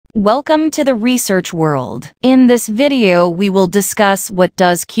Welcome to the research world. In this video, we will discuss what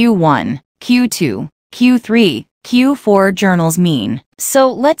does Q1, Q2, Q3, Q4 journals mean.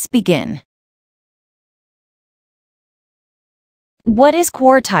 So let's begin. What is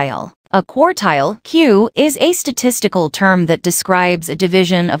quartile? A quartile, Q, is a statistical term that describes a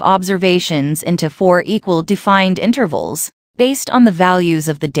division of observations into 4 equal defined intervals, based on the values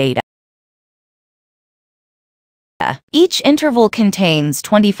of the data. Each interval contains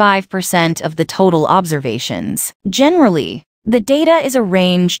 25% of the total observations. Generally, the data is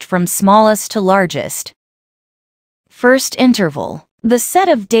arranged from smallest to largest. First interval, the set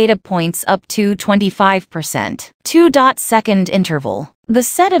of data points up to 25%. Second interval, the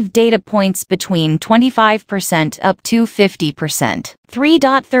set of data points between 25% up to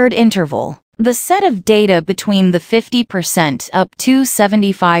 50%. Third interval, the set of data between the 50% up to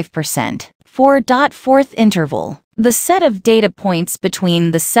 75%. Fourth interval, the set of data points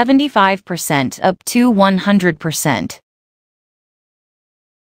between the 75% up to 100%.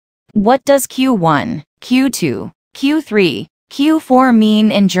 What does Q1, Q2, Q3, Q4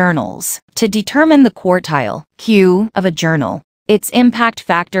 mean in journals? To determine the quartile, Q, of a journal, its impact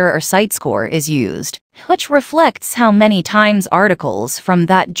factor or site score is used, which reflects how many times articles from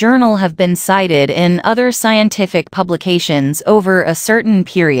that journal have been cited in other scientific publications over a certain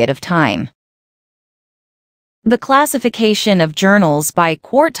period of time. The classification of journals by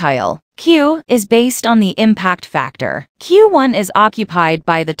quartile, Q, is based on the impact factor. Q1 is occupied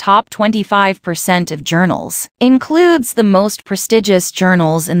by the top 25% of journals, includes the most prestigious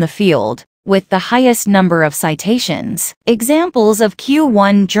journals in the field, with the highest number of citations. Examples of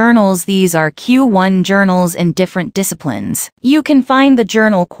Q1 journals: these are Q1 journals in different disciplines. You can find the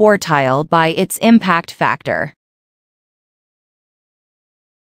journal quartile by its impact factor.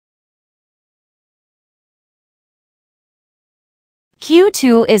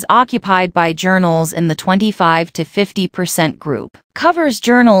 Q2 is occupied by journals in the 25 to 50% group, covers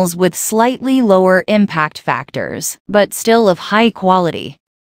journals with slightly lower impact factors, but still of high quality.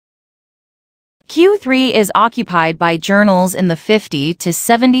 Q3 is occupied by journals in the 50 to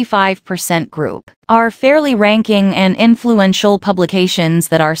 75% group, are fairly ranking and influential publications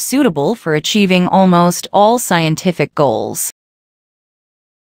that are suitable for achieving almost all scientific goals.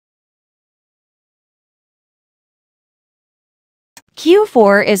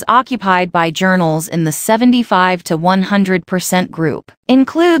 Q4 is occupied by journals in the 75 to 100% group,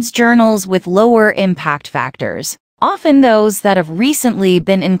 includes journals with lower impact factors, often those that have recently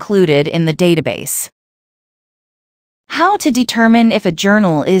been included in the database. How to determine if a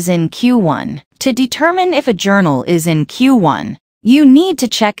journal is in Q1? To determine if a journal is in Q1, you need to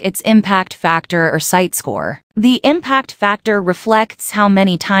check its impact factor or site score. The impact factor reflects how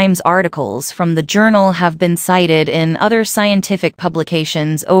many times articles from the journal have been cited in other scientific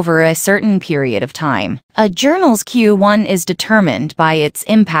publications over a certain period of time. A journal's Q1 is determined by its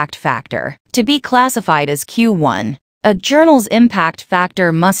impact factor. To be classified as Q1, a journal's impact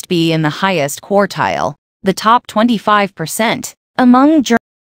factor must be in the highest quartile, the top 25%, among journals.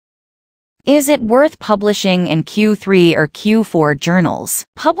 Is it worth publishing in Q3 or Q4 journals?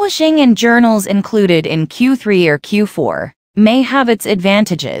 Publishing in journals included in Q3 or Q4 may have its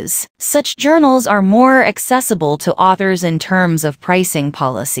advantages. Such journals are more accessible to authors in terms of pricing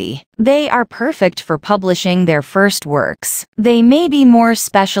policy. They are perfect for publishing their first works. They may be more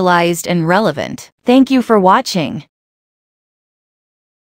specialized and relevant. Thank you for watching.